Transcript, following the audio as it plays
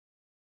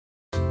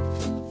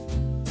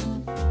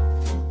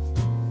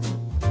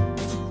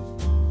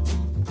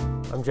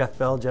I'm Jeff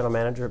Bell, General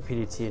Manager at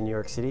PDT in New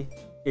York City.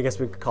 I guess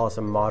we could call us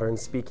a modern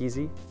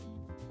speakeasy.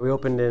 We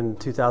opened in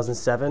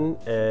 2007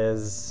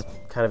 as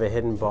kind of a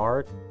hidden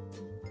bar.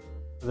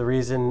 The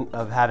reason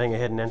of having a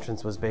hidden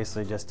entrance was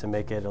basically just to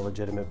make it a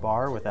legitimate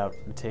bar without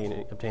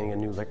obtaining a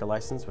new liquor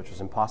license, which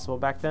was impossible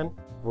back then.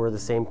 We're the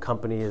same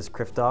company as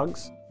Criff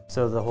Dogs,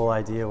 so the whole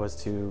idea was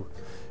to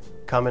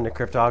come into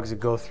Criff Dogs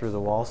and go through the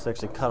wall, so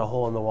actually cut a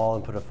hole in the wall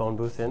and put a phone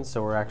booth in,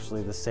 so we're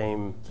actually the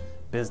same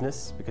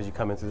business because you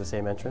come in through the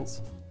same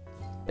entrance.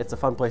 It's a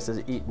fun place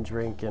to eat and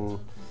drink and,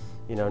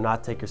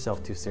 not take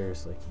yourself too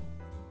seriously.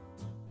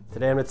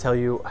 Today I'm going to tell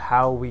you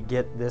how we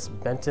get this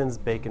Benton's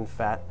bacon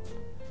fat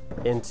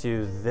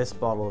into this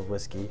bottle of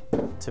whiskey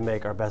to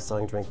make our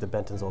best-selling drink, the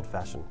Benton's Old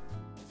Fashioned.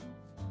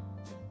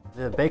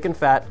 The bacon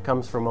fat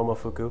comes from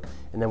Momofuku,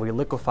 and then we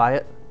liquefy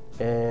it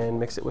and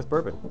mix it with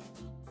bourbon.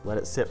 Let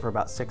it sit for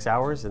about 6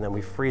 hours, and then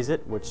we freeze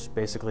it, which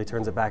basically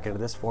turns it back into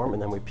this form,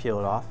 and then we peel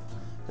it off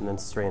and then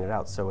strain it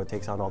out so it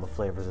takes on all the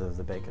flavors of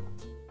the bacon.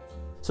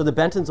 So the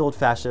Benton's Old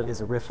Fashioned is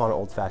a riff on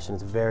Old Fashioned.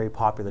 It's a very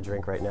popular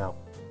drink right now.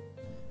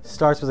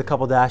 Starts with a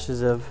couple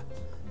dashes of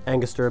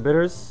Angostura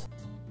bitters,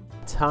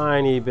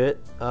 tiny bit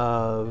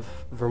of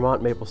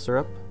Vermont maple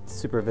syrup. It's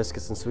super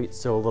viscous and sweet,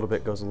 so a little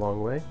bit goes a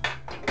long way.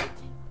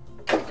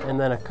 And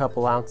then a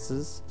couple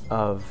ounces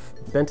of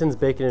Benton's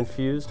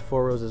bacon-infused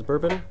Four Roses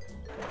bourbon.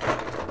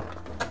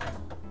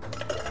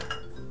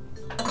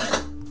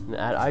 And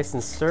add ice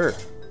and stir.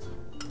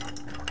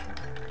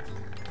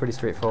 Pretty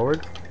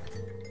straightforward.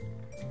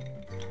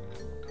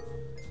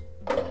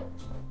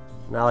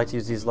 Now I like to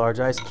use these large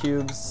ice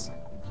cubes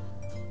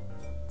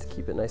to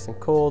keep it nice and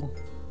cold.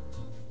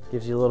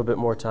 Gives you a little bit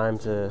more time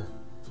to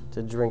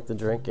drink the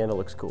drink, and it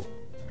looks cool.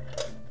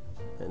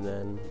 And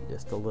then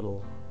just a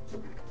little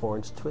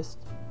orange twist.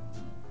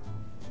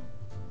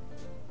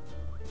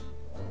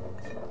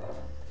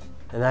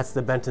 And that's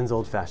the Benton's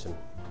Old Fashioned.